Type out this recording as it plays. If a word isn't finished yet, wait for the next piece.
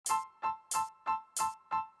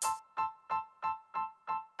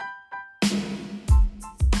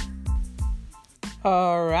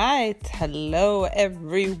All right. Hello,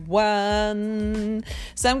 everyone.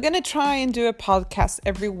 So I'm going to try and do a podcast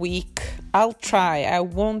every week. I'll try. I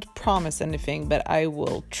won't promise anything, but I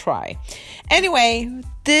will try. Anyway,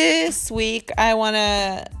 this week I want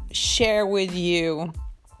to share with you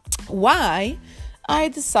why I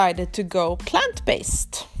decided to go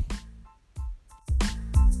plant-based.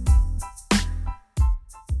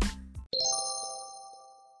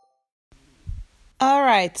 All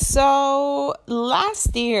right, so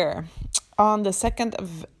last year on the 2nd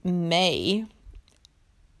of May,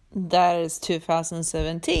 that is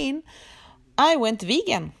 2017, I went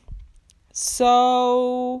vegan.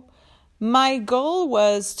 So my goal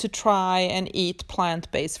was to try and eat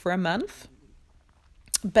plant-based for a month.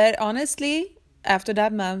 But honestly, after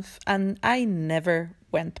that month, and I never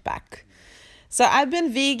went back. So I've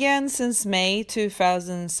been vegan since May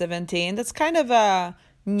 2017. That's kind of a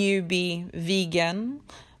newbie vegan,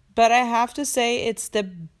 but I have to say it's the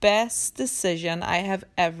best decision I have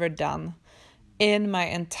ever done in my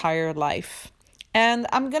entire life. And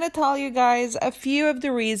I'm gonna tell you guys a few of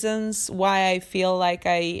the reasons why I feel like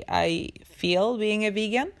I feel being a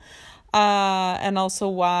vegan, and also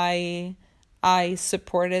why I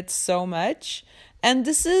support it so much. And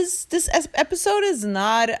this episode is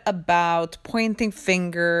not about pointing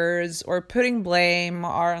fingers or putting blame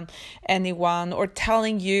on anyone or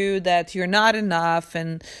telling you that you're not enough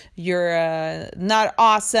and you're not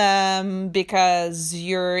awesome because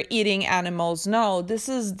you're eating animals. No, this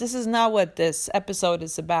is not what this episode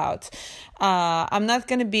is about. I'm not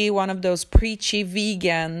going to be one of those preachy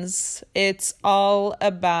vegans. It's all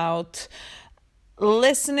about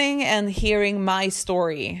listening and hearing my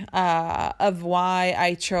story of why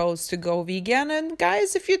I chose to go vegan. And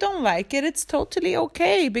guys, if you don't like it, it's totally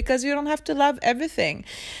okay because you don't have to love everything.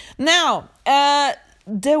 Now,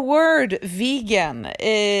 the word vegan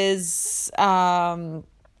is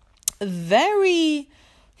very...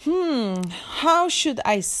 how should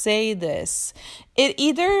I say this? It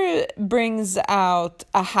either brings out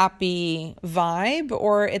a happy vibe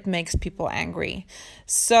or it makes people angry.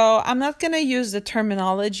 So I'm not going to use the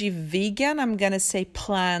terminology vegan. I'm going to say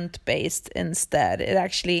plant-based instead. It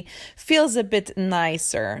actually feels a bit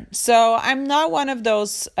nicer. So I'm not one of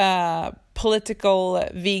those political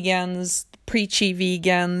vegans, preachy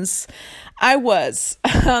vegans. I was,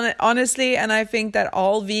 honestly, and I think that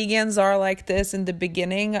all vegans are like this in the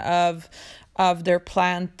beginning of their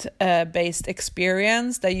plant-based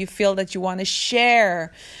experience, that you feel that you want to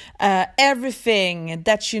share everything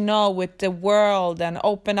that you know with the world and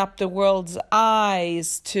open up the world's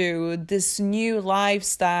eyes to this new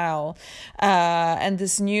lifestyle and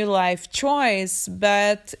this new life choice.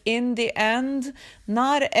 But in the end,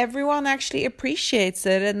 not everyone actually appreciates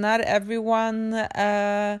it, and not everyone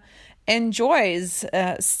enjoys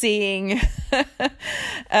seeing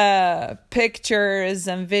pictures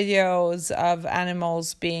and videos of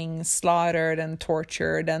animals being slaughtered and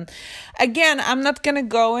tortured. And again, I'm not going to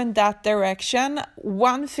go in that direction.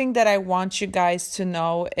 One thing that I want you guys to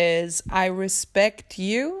know is I respect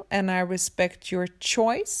you and I respect your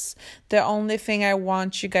choice. The only thing I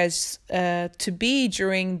want you guys to be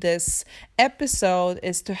during this episode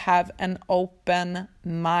is to have an open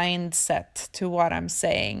mindset to what I'm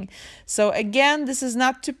saying. So again, this is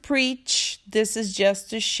not to preach. This is just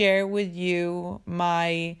to share with you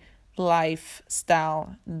my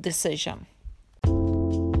lifestyle decision.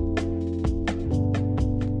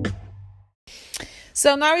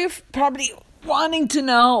 So now you're probably wanting to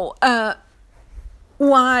know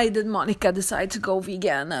why did Monica decide to go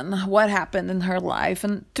vegan and what happened in her life?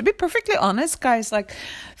 And to be perfectly honest, guys, like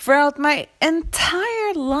throughout my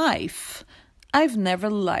entire life, I've never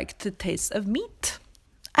liked the taste of meat.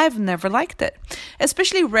 I've never liked it,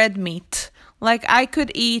 especially red meat. Like I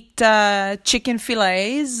could eat chicken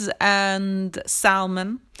fillets and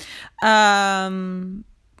salmon, and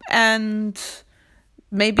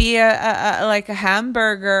maybe like a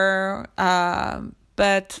hamburger,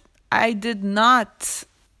 but I did not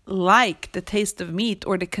like the taste of meat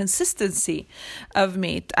or the consistency of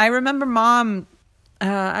meat. I remember mom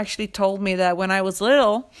actually told me that when I was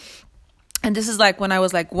little, and this is like when I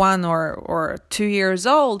was like 1 or 2 years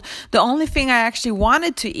old, the only thing I actually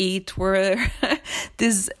wanted to eat were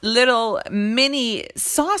these little mini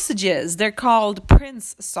sausages. They're called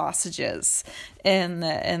Prince sausages in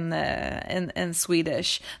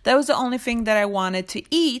Swedish. That was the only thing that I wanted to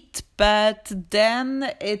eat. But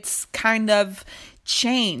then it's kind of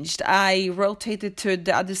changed. I rotated to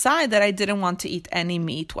the other side, that I didn't want to eat any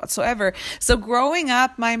meat whatsoever. So growing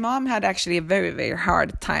up, my mom had actually a very, very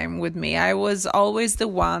hard time with me. I was always the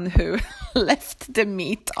one who left the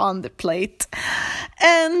meat on the plate.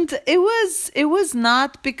 And it was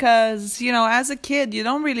not because, as a kid, you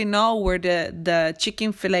don't really know where the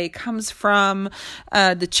chicken fillet comes from,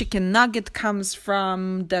 the chicken nugget comes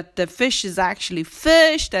from, that the fish is actually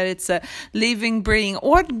fish, that it's a living, breathing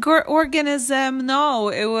organism. No,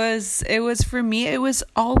 it was for me, it was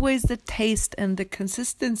always the taste and the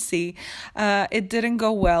consistency. It didn't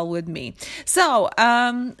go well with me. So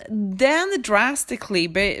then drastically,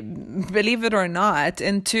 believe it or not,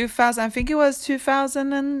 in 2000, I think it was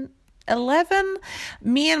 2011,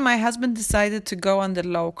 me and my husband decided to go on the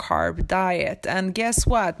low carb diet. And guess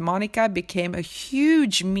what? Monica became a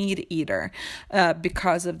huge meat eater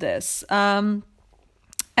because of this.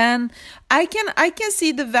 And I can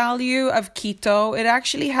see the value of keto. It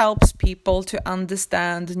actually helps people to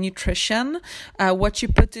understand nutrition, what you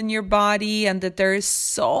put in your body, and that there is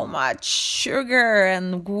so much sugar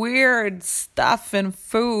and weird stuff in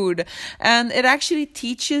food. And it actually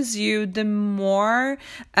teaches you, the more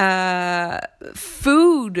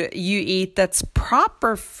food you eat that's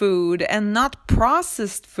proper food and not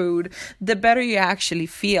processed food, the better you actually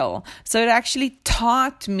feel. So it actually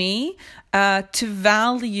taught me to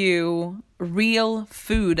value real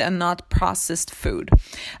food and not processed food.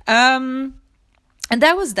 And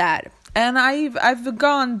that was that. And I've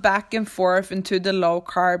gone back and forth into the low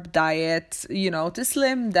carb diet, to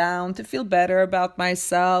slim down, to feel better about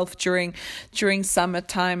myself during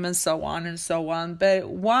summertime and so on and so on. But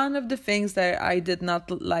one of the things that I did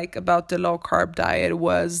not like about the low carb diet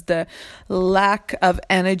was the lack of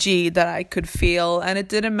energy that I could feel. And it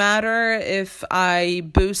didn't matter if I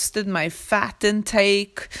boosted my fat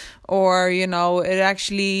intake or, it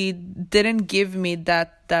actually didn't give me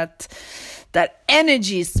that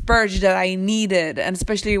energy spurge that I needed, and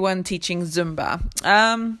especially when teaching Zumba.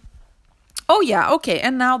 Oh yeah, okay.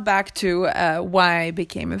 And now back to why I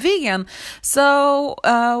became a vegan. So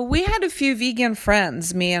we had a few vegan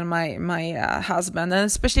friends, me and my husband, and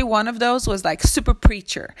especially one of those was like super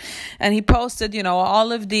preacher, and he posted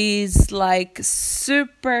all of these like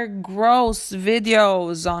super gross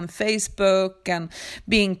videos on Facebook and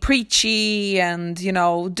being preachy and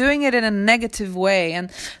doing it in a negative way.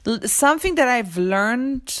 And something that I've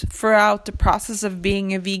learned throughout the process of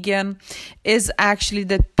being a vegan is actually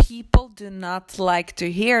that people do not like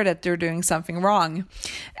to hear that they're doing something wrong.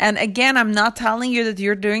 And again, I'm not telling you that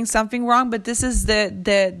you're doing something wrong, but this is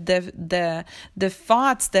the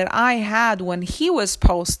thoughts that I had when he was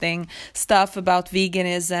posting stuff about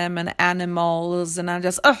veganism and animals, and I'm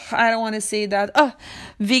just, I don't want to see that.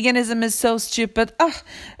 Veganism is so stupid.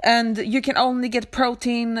 And you can only get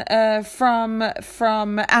protein from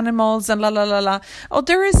animals and la la la la. Oh,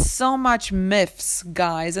 there is so much myths,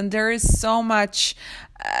 guys, and there is so much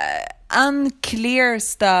unclear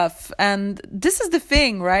stuff. And this is the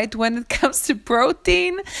thing, right? When it comes to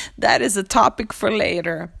protein, that is a topic for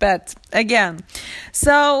later. But again,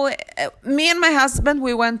 so me and my husband,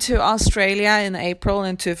 we went to Australia in April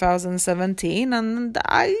in 2017, and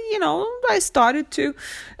I started to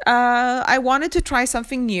I wanted to try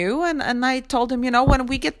something new, and I told him, when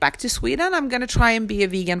we get back to Sweden, I'm going to try and be a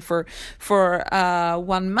vegan for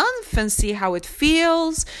 1 month and see how it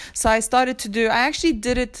feels. So I actually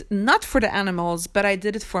did it not for the animals, but I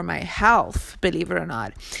did it for my health, believe it or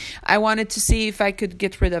not. I wanted to see if I could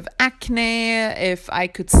get rid of acne, if I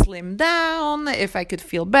could slim down, if I could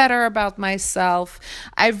feel better about myself.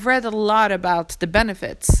 I've read a lot about the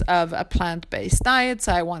benefits of a plant-based diet,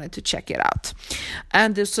 so I wanted to check it out.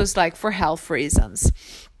 And this was like for health reasons.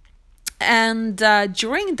 And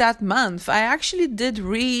during that month, I actually did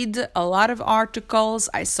read a lot of articles.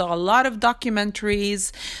 I saw a lot of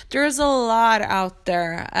documentaries. There's a lot out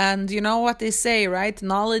there. And you know what they say, right?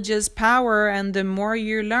 Knowledge is power. And the more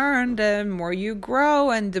you learn, the more you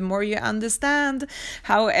grow, and the more you understand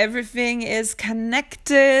how everything is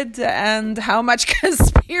connected and how much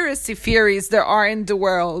conspiracy theories there are in the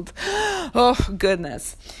world. Oh,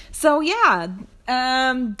 goodness. So yeah,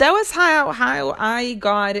 that was how I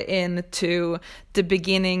got into the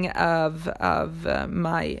beginning of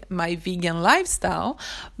my vegan lifestyle.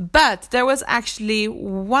 But there was actually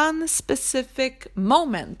one specific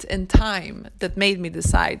moment in time that made me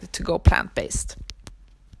decide to go plant-based.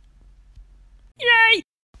 Yay!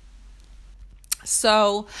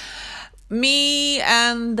 So Me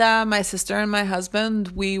and my sister and my husband,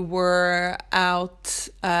 we were out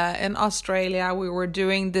in Australia. We were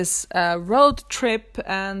doing this road trip,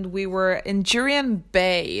 and we were in Jurien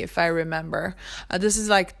Bay, if I remember. This is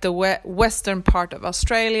like the western part of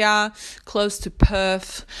Australia, close to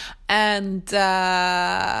Perth. And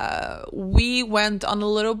we went on a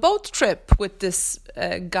little boat trip with this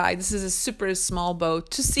guy. This is a super small boat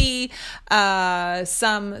to see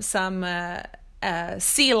some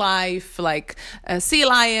sea life, like sea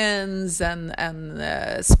lions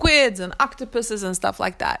and squids and octopuses and stuff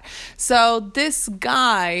like that. So this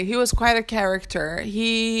guy, he was quite a character.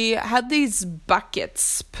 He had these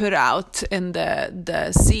buckets put out in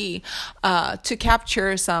the sea to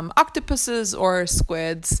capture some octopuses or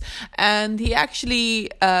squids, and he actually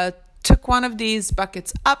took one of these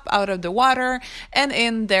buckets up out of the water, and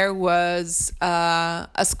in there was a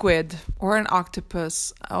squid or an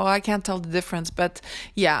octopus. Oh, I can't tell the difference, but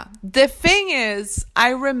yeah. The thing is, I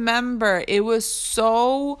remember it was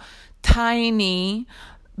so tiny,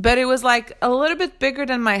 but it was like a little bit bigger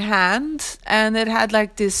than my hand, and it had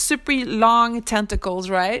like these super long tentacles,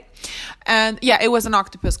 right? And yeah, it was an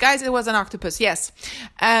octopus, guys. It was an octopus, yes.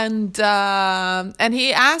 And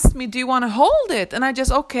he asked me, "Do you want to hold it?" And I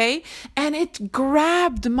just okay. And it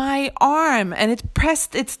grabbed my arm, and it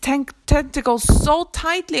pressed its tentacles so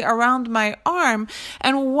tightly around my arm.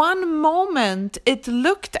 And one moment, it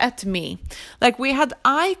looked at me, like we had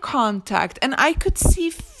eye contact, and I could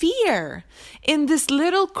see fear in this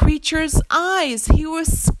little creature's eyes. He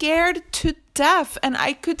was scared to death, and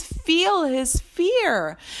I could feel his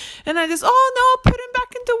fear. And I just, oh no, put him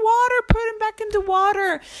back into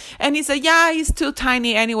water. And he said, yeah, he's too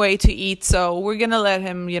tiny anyway to eat, so we're gonna let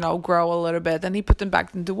him, grow a little bit. And he put him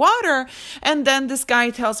back into water. And then this guy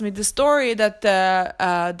tells me the story that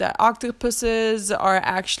the octopuses are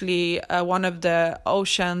actually one of the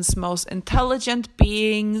ocean's most intelligent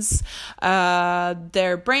beings.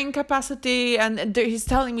 Their brain capacity, and he's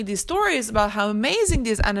telling me these stories about how amazing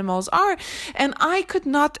these animals are. And I could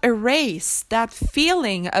not erase that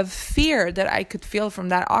feeling of fear that I could feel from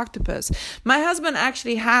that octopus. My husband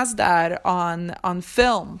actually has that on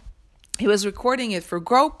film. He was recording it for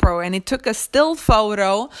GoPro, and he took a still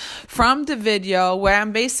photo from the video where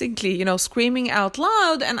I'm basically, screaming out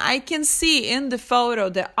loud, and I can see in the photo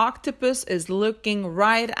the octopus is looking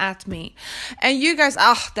right at me. And you guys,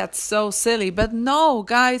 that's so silly. But no,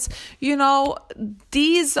 guys,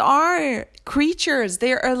 these are creatures.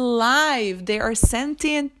 They're alive. They are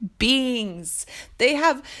sentient beings. They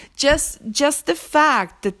have just the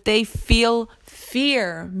fact that they feel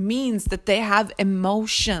fear means that they have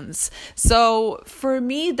emotions. So for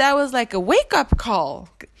me, that was like a wake-up call.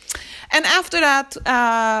 And after that,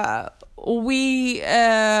 we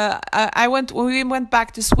went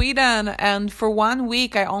back to Sweden, and for 1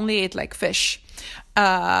 week I only ate like fish.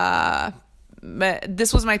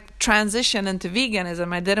 This was my transition into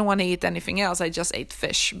veganism. I didn't want to eat anything else. I just ate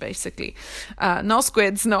fish, basically. No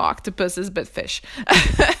squids, no octopuses, but fish.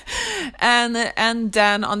 and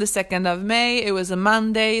then on the 2nd of May, it was a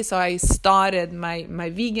Monday, so I started my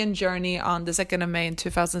vegan journey on the 2nd of May in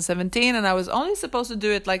 2017, and I was only supposed to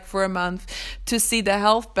do it like for a month to see the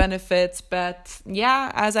health benefits. But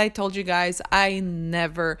yeah, as I told you guys, I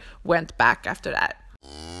never went back after that.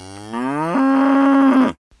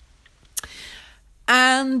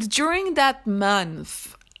 And during that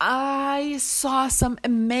month, I saw some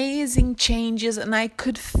amazing changes, and I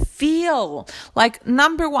could feel, like,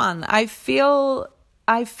 number one, I felt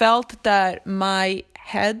that my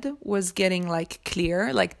head was getting like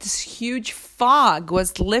clear, like this huge fog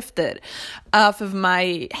was lifted off of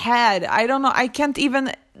my head. I don't know, I can't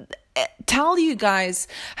even tell you guys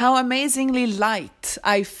how amazingly light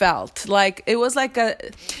I felt. Like it was like a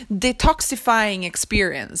detoxifying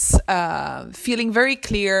experience, feeling very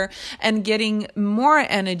clear and getting more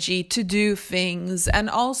energy to do things. And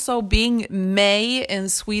also being May in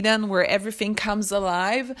Sweden, where everything comes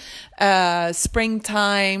alive,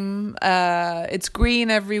 springtime, it's green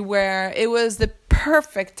everywhere. It was the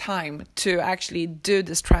perfect time to actually do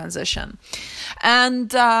this transition. And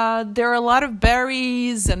there are a lot of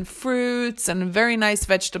berries and fruits and very nice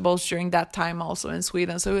vegetables during that time also in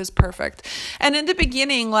Sweden, so it was perfect. And in the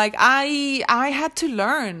beginning, like I had to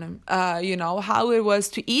learn how it was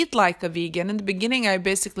to eat like a vegan. In the beginning, I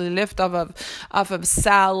basically lived off of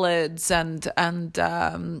salads and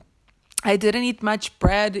I didn't eat much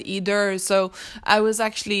bread either, so I was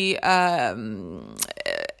actually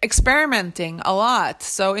experimenting a lot.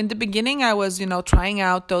 So in the beginning, I was, trying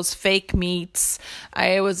out those fake meats.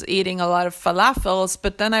 I was eating a lot of falafels,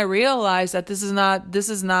 but then I realized that this is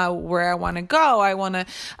not where I want to go. I want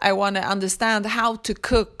to understand how to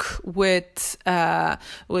cook with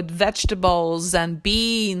vegetables and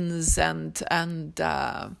beans and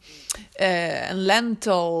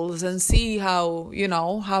lentils, and see how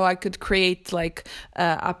I could create like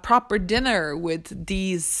a proper dinner with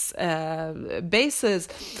these bases.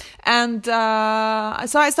 And so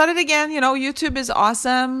I started again. YouTube is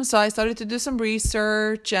awesome, so I started to do some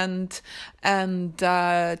research and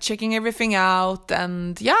checking everything out,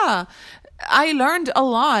 and I learned a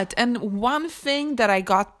lot. And one thing that I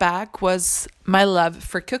got back was my love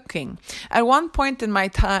for cooking. At one point in my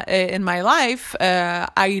life,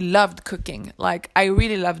 I loved cooking. Like, I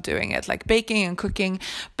really loved doing it, like baking and cooking.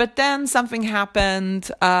 But then something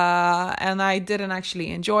happened, and I didn't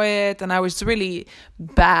actually enjoy it, and I was really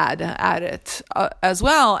bad at it as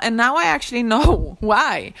well. And now I actually know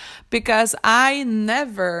why. Because I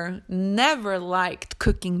never liked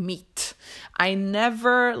cooking meat. I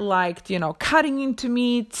never liked, cutting into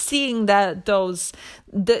meat, seeing I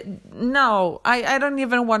don't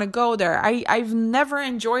even want to go there. I've never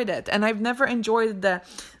enjoyed it, and I've never enjoyed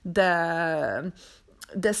the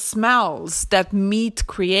smells that meat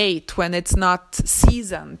create when it's not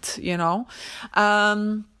seasoned,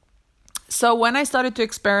 So when I started to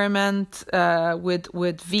experiment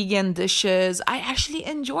with vegan dishes, I actually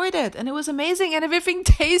enjoyed it, and it was amazing, and everything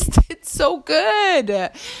tasted so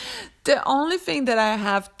good. The only thing that I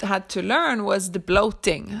have had to learn was the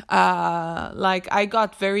bloating. Like, I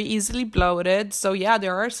got very easily bloated. So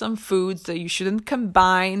there are some foods that you shouldn't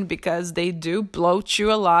combine because they do bloat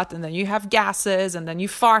you a lot, and then you have gases, and then you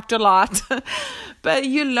fart a lot. But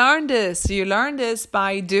you learn this. You learn this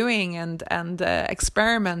by doing and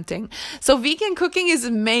experimenting. So vegan cooking is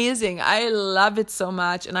amazing. I love it so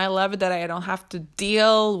much, and I love it that I don't have to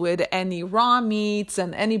deal with any raw meats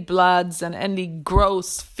and any bloods and any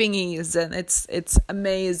gross thingies. And it's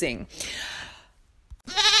amazing.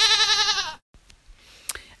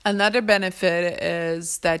 Another benefit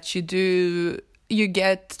is that you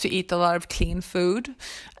get to eat a lot of clean food,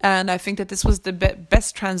 and I think that this was the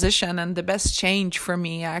best transition and the best change for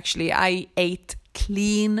me. Actually, I ate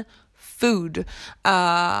clean food.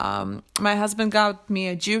 My husband got me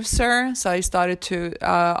a juicer, so I started to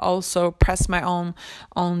also press my own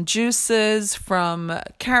juices from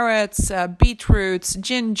carrots, beetroots,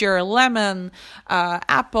 ginger, lemon,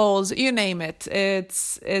 apples, you name it.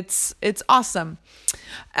 It's awesome.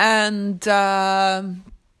 And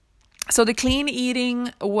so the clean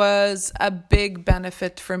eating was a big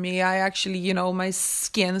benefit for me. I actually, my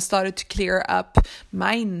skin started to clear up.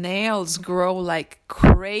 My nails grow like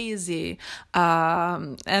crazy,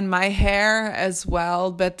 and my hair as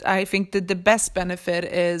well. But I think that the best benefit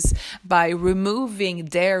is by removing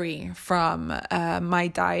dairy from my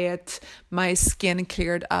diet. My skin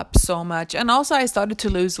cleared up so much, and also I started to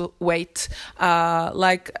lose weight.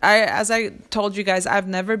 As I told you guys, I've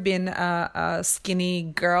never been a skinny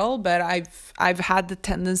girl, but I've had the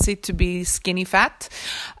tendency to be skinny fat.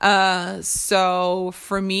 So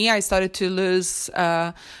for me, I started to lose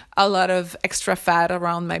a lot of extra fat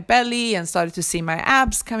around my belly and started to see my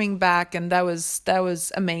abs coming back, and that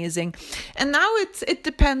was amazing. And now it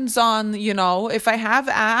depends on, if I have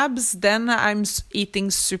abs, then I'm eating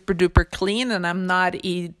super duper clean, and I'm not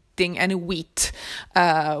eating any wheat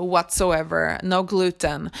whatsoever, no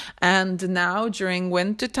gluten. And now during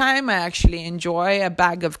winter time, I actually enjoy a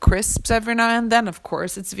bag of crisps every now and then. Of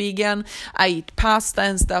course, it's vegan. I eat pasta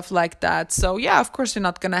and stuff like that. So of course, you're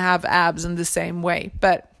not gonna have abs in the same way.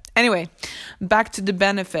 But anyway, back to the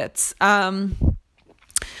benefits.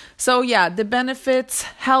 So the benefits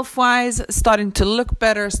health-wise, starting to look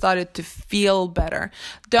better, started to feel better.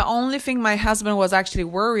 The only thing my husband was actually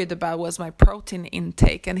worried about was my protein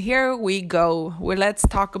intake. And here we go. Let's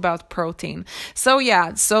talk about protein. So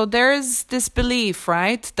so there's this belief,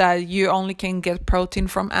 right, that you only can get protein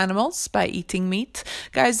from animals by eating meat.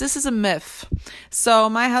 Guys, this is a myth. So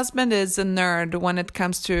my husband is a nerd when it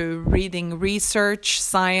comes to reading research,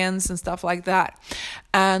 science, and stuff like that.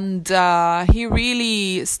 And he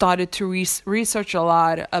really started to research a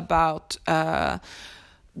lot about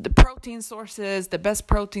the protein sources, the best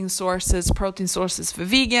protein sources for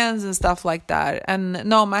vegans and stuff like that. And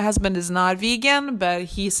no, my husband is not vegan, but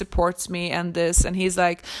he supports me in this, and he's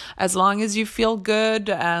like, as long as you feel good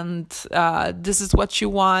and this is what you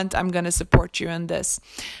want, I'm gonna support you in this.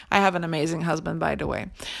 I have an amazing husband, by the way.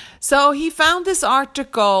 So he found this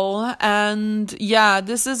article, and yeah,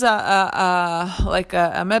 this is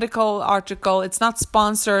a medical article. It's not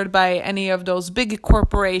sponsored by any of those big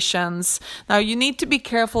corporations. Now, you need to be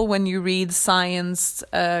careful when you read science,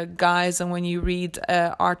 guys, and when you read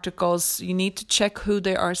articles, you need to check who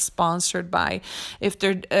they are sponsored by. If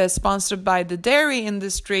they're sponsored by the dairy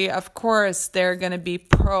industry, of course, they're going to be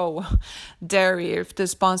pro-dairy. If they're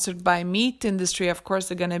sponsored by meat industry, of course,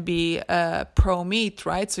 they're going to be pro-meat,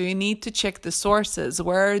 right? So you need to check the sources.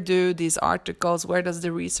 Where do these articles, where does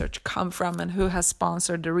the research come from, and who has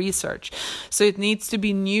sponsored the research? So it needs to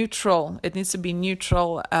be neutral. It needs to be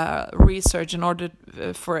neutral research in order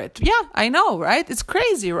for it. Yeah, I know, right? It's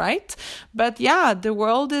crazy, right? But yeah, the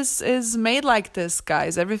world is made like this,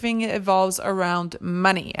 guys. Everything evolves around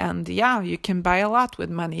money. And yeah, you can buy a lot with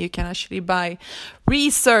money. You can actually buy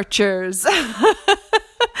researchers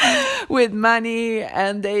with money,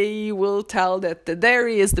 and they will tell that the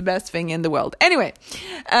dairy is the best thing in the world. Anyway,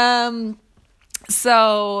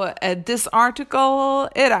 so this article,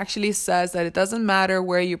 it actually says that it doesn't matter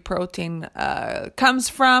where your protein comes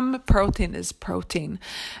from. Protein is protein.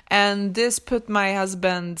 And this put my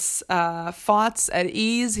husband's thoughts at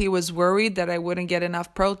ease. He was worried that I wouldn't get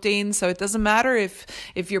enough protein. So it doesn't matter if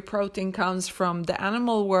your protein comes from the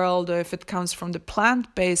animal world or if it comes from the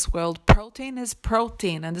plant-based world. Protein is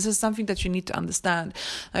protein. And this is something that you need to understand.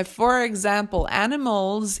 Like, for example,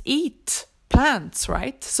 animals eat plants,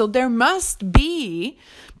 right? So there must be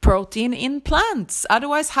protein in plants.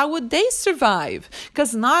 Otherwise, how would they survive?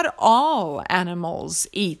 Because not all animals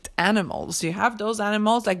eat animals. You have those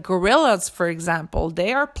animals like gorillas, for example.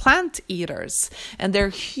 They are plant eaters, and they're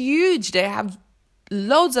huge. They have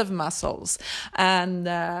loads of muscles, and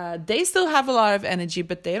they still have a lot of energy,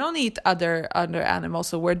 but they don't eat other animals.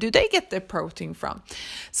 So where do they get their protein from?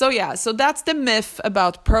 So yeah, so that's the myth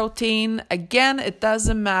about protein. Again, it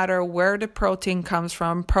doesn't matter where the protein comes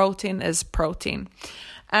from. Protein is protein.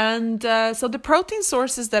 And so the protein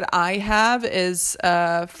sources that I have is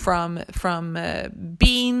from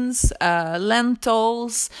beans,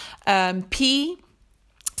 lentils, pea.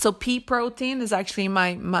 So pea protein is actually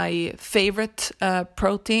my favorite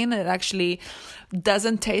protein. It actually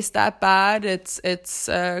doesn't taste that bad. It's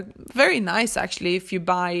very nice actually if you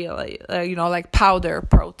buy like powder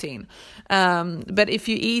protein. But if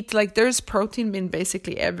you eat, like, there's protein in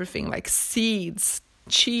basically everything, like seeds,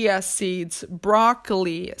 chia seeds,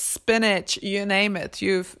 broccoli, spinach, you name it.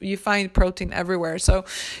 You find protein everywhere. So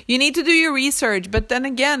you need to do your research. But then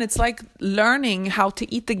again, it's like learning how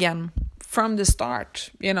to eat again from the start,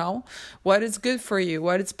 what is good for you,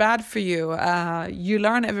 what is bad for you. You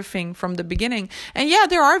learn everything from the beginning. And yeah,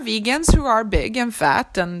 there are vegans who are big and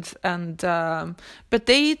fat but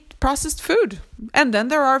they eat processed food. And then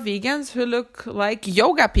there are vegans who look like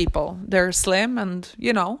yoga people. They're slim and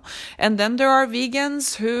then there are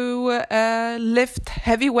vegans who lift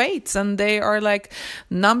heavy weights, and they are like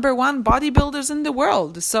 #1 bodybuilders in the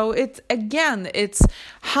world. So it's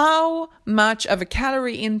how much of a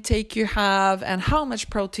calorie intake you have and how much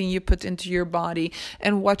protein you put into your body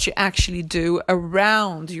and what you actually do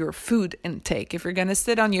around your food intake. If you're going to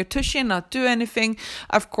sit on your tushy and not do anything,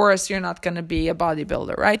 of course, you're not going to be a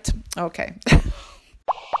bodybuilder, right? Okay.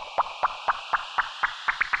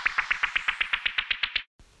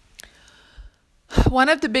 One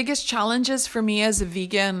of the biggest challenges for me as a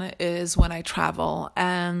vegan is when I travel,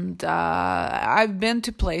 and I've been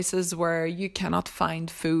to places where you cannot find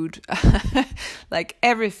food. Like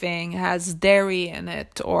everything has dairy in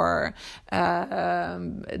it, or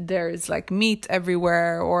there's like meat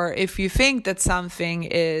everywhere. Or if you think that something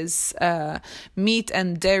is meat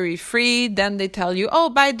and dairy free, then they tell you, oh,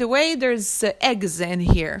 by the way, there's eggs in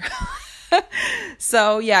here.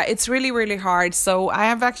 So yeah, it's really, really hard. So I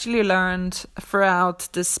have actually learned throughout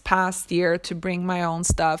this past year to bring my own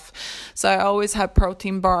stuff. So I always have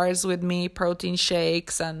protein bars with me, protein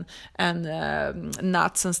shakes and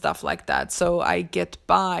nuts and stuff like that. So I get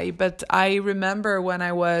by. But I remember when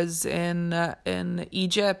I was in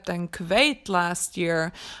Egypt and Kuwait last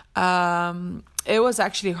year, it was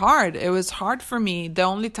actually hard. It was hard for me. The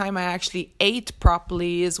only time I actually ate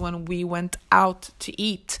properly is when we went out to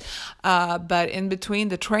eat. But in between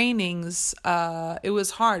the trainings, it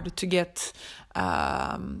was hard to get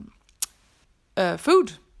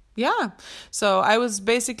food. Yeah. So I was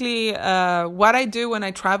basically what I do when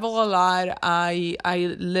I travel a lot. I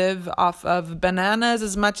live off of bananas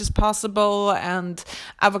as much as possible, and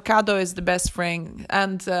avocado is the best thing.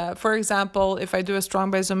 And for example, if I do a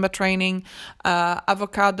strong by Zumba training,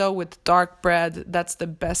 avocado with dark bread, that's the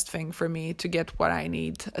best thing for me to get what I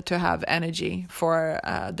need to have energy for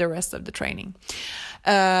the rest of the training.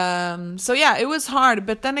 So yeah, it was hard,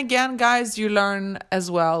 but then again, guys, you learn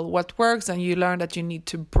as well what works, and you learn that you need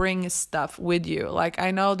to bring stuff with you. Like, I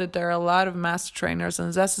know that there are a lot of master trainers,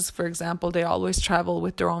 and Zesses, for example, they always travel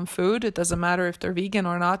with their own food. It doesn't matter if they're vegan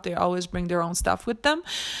or not, they always bring their own stuff with them,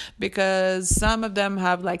 because some of them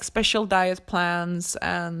have like special diet plans.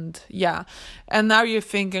 And yeah, and now you're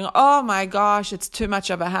thinking, oh my gosh, it's too much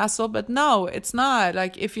of a hassle. But no, it's not.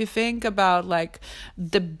 Like, if you think about, like,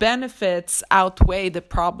 the benefits outweigh the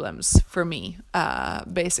problems for me,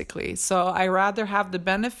 basically. So I rather have the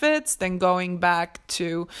benefits than going back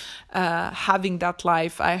to having that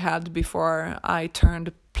life I had before I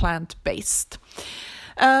turned plant-based.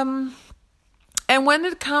 And when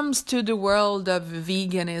it comes to the world of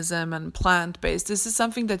veganism and plant-based, this is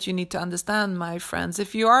something that you need to understand, my friends.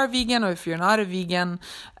 If you are a vegan, or if you're not a vegan,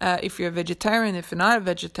 if you're a vegetarian, if you're not a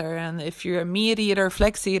vegetarian, if you're a meat eater,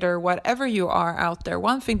 flex eater, whatever you are out there,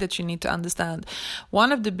 one thing that you need to understand,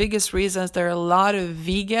 one of the biggest reasons there are a lot of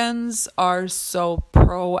vegans are so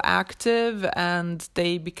proactive and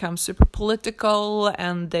they become super political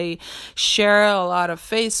and they share a lot of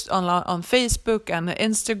on Facebook and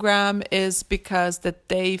Instagram is because that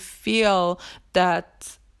they feel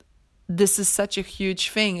that this is such a huge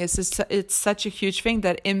thing. It's such a huge thing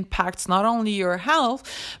that impacts not only your health,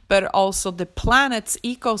 but also the planet's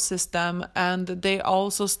ecosystem. And they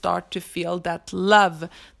also start to feel that love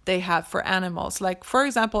they have for animals. Like, for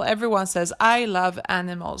example, everyone says, I love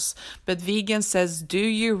animals, but vegan says, do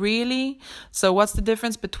you really? So what's the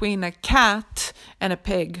difference between a cat and a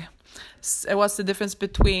pig? What's the difference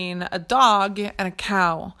between a dog and a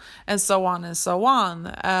cow, and so on and so on.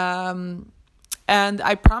 And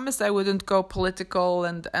I promised I wouldn't go political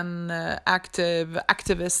and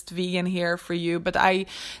activist vegan here for you, but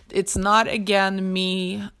it's not again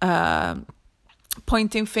me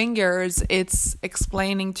pointing fingers. It's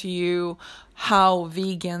explaining to you how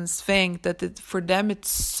vegans think that for them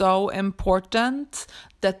it's so important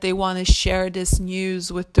that they want to share this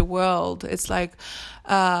news with the world. It's like,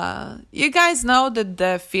 you guys know that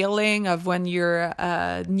the feeling of when you're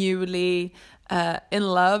newly in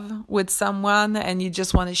love with someone and you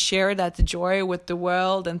just want to share that joy with the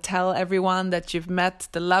world and tell everyone that you've met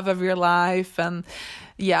the love of your life. And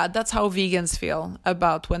yeah, that's how vegans feel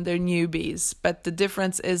about when they're newbies. But the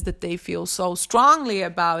difference is that they feel so strongly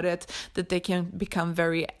about it that they can become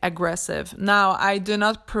very aggressive. Now, I do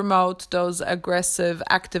not promote those aggressive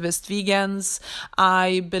activist vegans.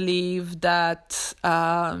 I believe that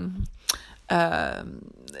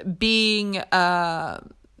being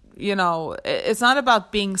it's not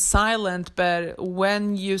about being silent, but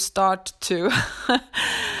when you start to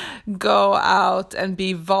go out and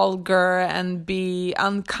be vulgar and be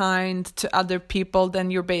unkind to other people,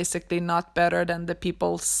 then you're basically not better than the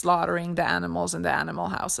people slaughtering the animals in the animal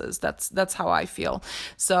houses. That's how I feel.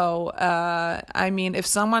 So, I mean, if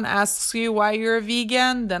someone asks you why you're a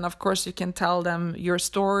vegan, then of course you can tell them your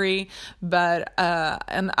story. But,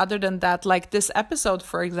 and other than that, like this episode,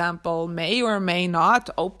 for example, may or may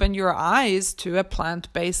not open your eyes to a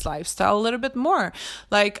plant-based lifestyle a little bit more.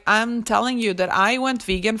 Like, I'm telling you that I went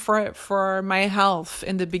vegan for my health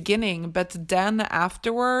in the beginning, but then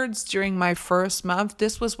afterwards, during my first month,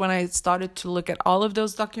 this was when I started to look at all of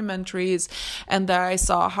those documentaries, and there I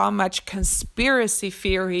saw how much conspiracy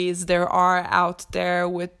theories there are out there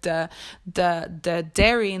with the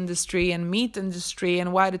dairy industry and meat industry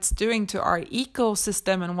and what it's doing to our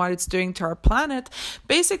ecosystem and what it's doing to our planet.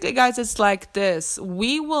 Basically, guys, it's like this: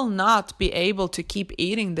 we will not be able to keep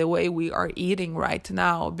eating the way we are eating right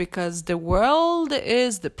now, because the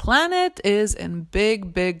planet is in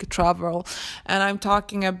big trouble. And I'm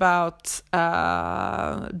talking about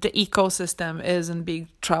the ecosystem is in big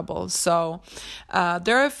trouble. So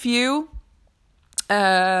there are a few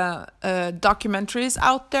documentaries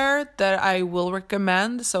out there that I will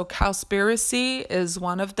recommend. So Cowspiracy is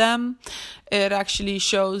one of them. It actually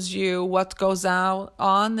shows you what goes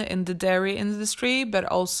on in the dairy industry, but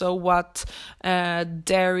also what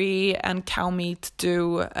dairy and cow meat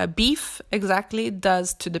beef exactly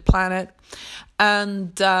does to the planet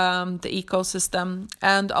and the ecosystem,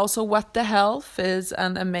 and also What the Health is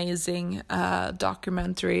an amazing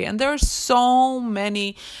documentary. And there are so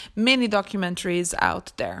many documentaries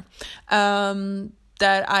out there.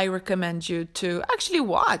 that I recommend you to actually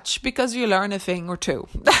watch, because you learn a thing or two.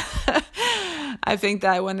 I think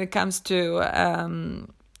that when it comes to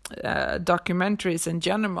documentaries in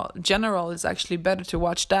general, it's actually better to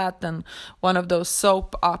watch that than one of those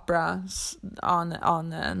soap operas on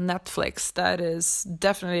Netflix. That is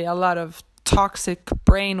definitely a lot of toxic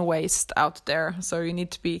brain waste out there, so you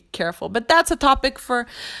need to be careful. But that's a topic for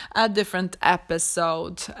a different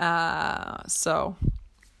episode.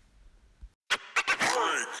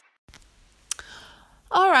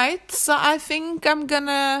 All right, so I think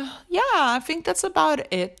I think that's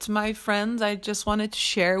about it, my friends. I just wanted to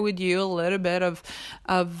share with you a little bit of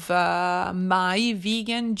my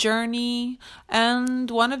vegan journey,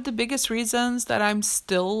 and one of the biggest reasons that I'm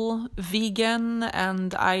still vegan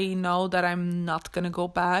and I know that I'm not gonna go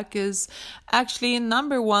back is actually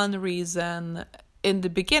number one reason in the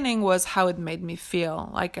beginning was how it made me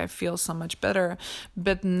feel. Like, I feel so much better.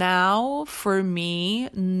 But now, for me,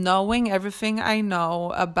 knowing everything I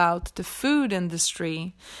know about the food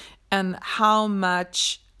industry and how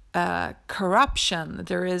much corruption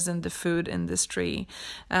there is in the food industry,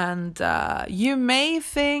 and you may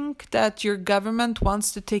think that your government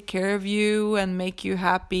wants to take care of you and make you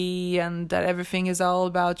happy and that everything is all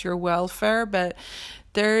about your welfare, but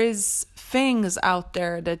there is things out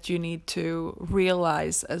there that you need to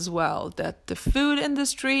realize as well, that the food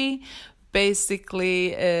industry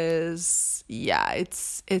basically is,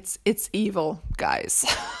 it's evil, guys.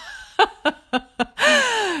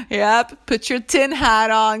 Yep, put your tin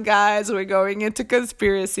hat on, guys. We're going into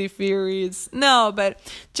conspiracy theories. No, but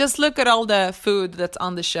just look at all the food that's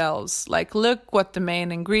on the shelves. Like, look what the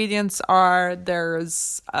main ingredients are.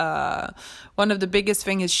 There's one of the biggest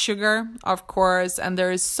thing is sugar, of course, and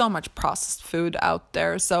there is so much processed food out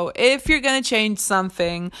there. So if you're gonna change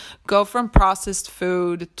something, go from processed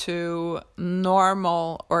food to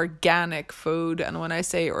normal organic food. And when I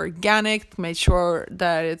say organic, make sure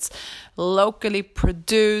that it's locally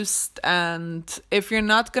produced. And if you're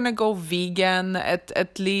not gonna go vegan,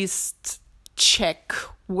 at least check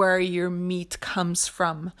where your meat comes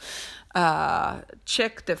from.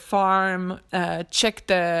 Check the farm, check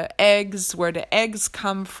the eggs, where the eggs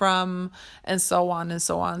come from, and so on and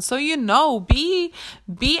so on. So, be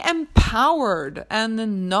empowered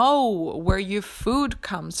and know where your food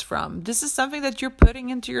comes from. This is something that you're putting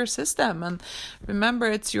into your system. And remember,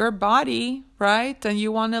 it's your body, right? And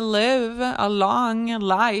you want to live a long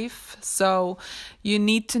life. So you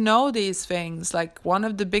need to know these things. Like, one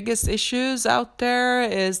of the biggest issues out there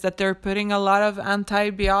is that they're putting a lot of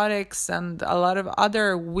antibiotics and a lot of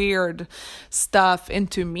other weird stuff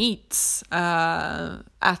into meats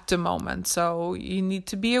at the moment. So you need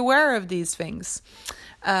to be aware of these things.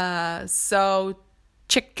 So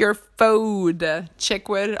check your food, check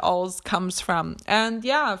where it all comes from. And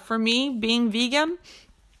for me, being vegan,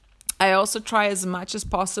 I also try as much as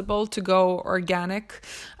possible to go organic,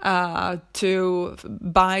 to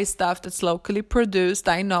buy stuff that's locally produced.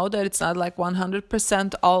 I know that it's not like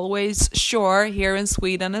 100% always sure here in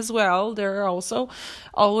Sweden as well. There are also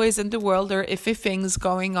always in the world there are iffy things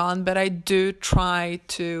going on, but I do try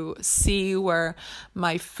to see where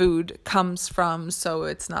my food comes from, so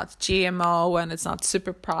it's not GMO and it's not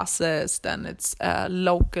super processed and it's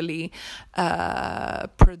locally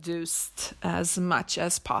produced as much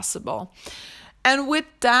as possible. And with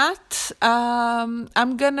that,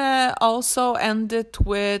 I'm gonna also end it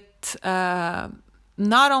with not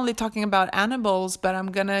only talking about animals, but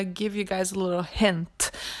I'm gonna give you guys a little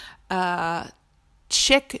hint.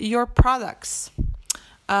 Check your products.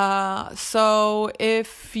 So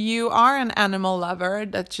if you are an animal lover,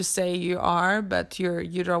 that you say you are, but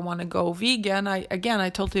you don't want to go vegan, I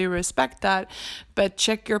totally respect that. But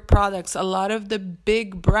check your products. A lot of the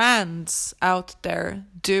big brands out there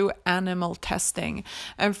do animal testing.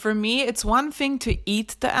 And for me, it's one thing to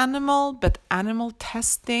eat the animal, but animal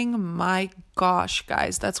testing, my gosh,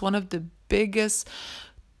 guys, that's one of the biggest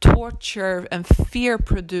torture and fear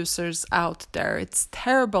producers out there. It's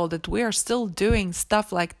terrible that we are still doing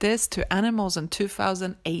stuff like this to animals in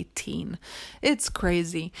 2018. It's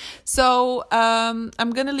crazy. So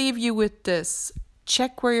I'm gonna leave you with this.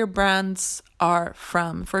 Check where your brands are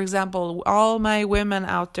from. For example, all my women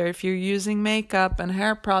out there, if you're using makeup and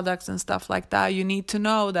hair products and stuff like that, you need to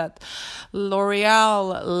know that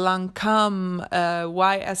L'Oreal, Lancome,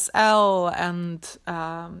 YSL, and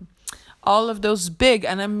all of those big,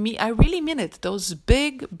 and I really mean it, those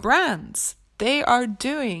big brands, they are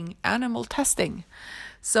doing animal testing.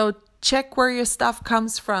 So check where your stuff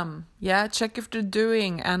comes from. Yeah, check if they're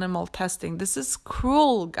doing animal testing. This is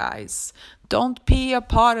cruel, guys. Don't be a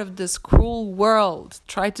part of this cruel world.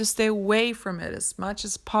 Try to stay away from it as much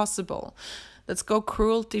as possible. Let's go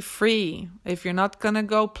cruelty free. If you're not gonna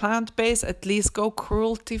go plant-based, at least go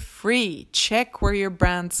cruelty free. Check where your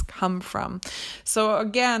brands come from. So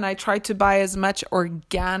again, I try to buy as much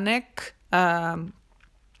organic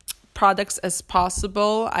products as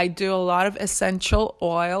possible. I do a lot of essential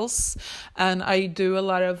oils, and I do a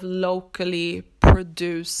lot of locally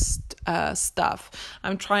produced stuff.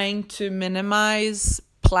 I'm trying to minimize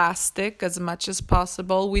plastic as much as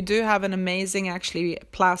possible. We do have an amazing actually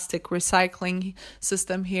plastic recycling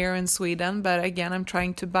system here in Sweden, but again, I'm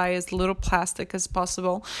trying to buy as little plastic as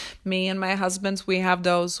possible. Me and my husband, we have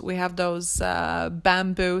those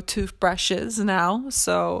bamboo toothbrushes now,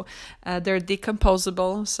 so they're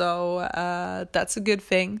decomposable, so that's a good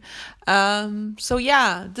thing. So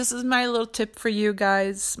yeah, this is my little tip for you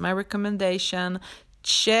guys, my recommendation.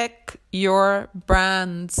 Check your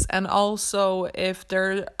brands, and also if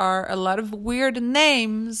there are a lot of weird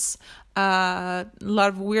names, a lot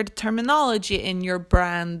of weird terminology in your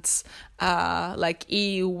brands, like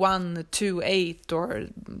E128 or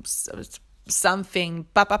something,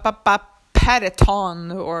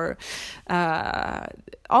 Peloton, or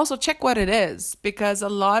also check what it is, because a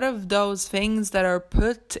lot of those things that are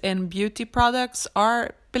put in beauty products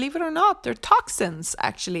are, believe it or not, they're toxins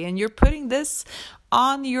actually, and you're putting this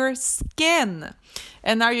on your skin.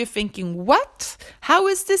 And now you're thinking, what? How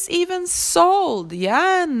is this even sold?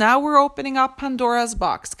 Yeah, now we're opening up Pandora's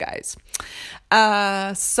box, guys.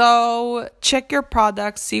 So check your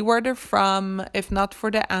products, see where they're from. If not for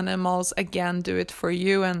the animals, again, do it for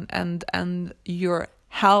you and your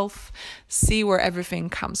health. See where everything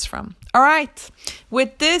comes from. All right.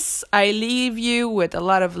 With this, I leave you with a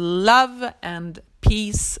lot of love and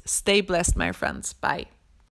peace. Stay blessed, my friends. Bye.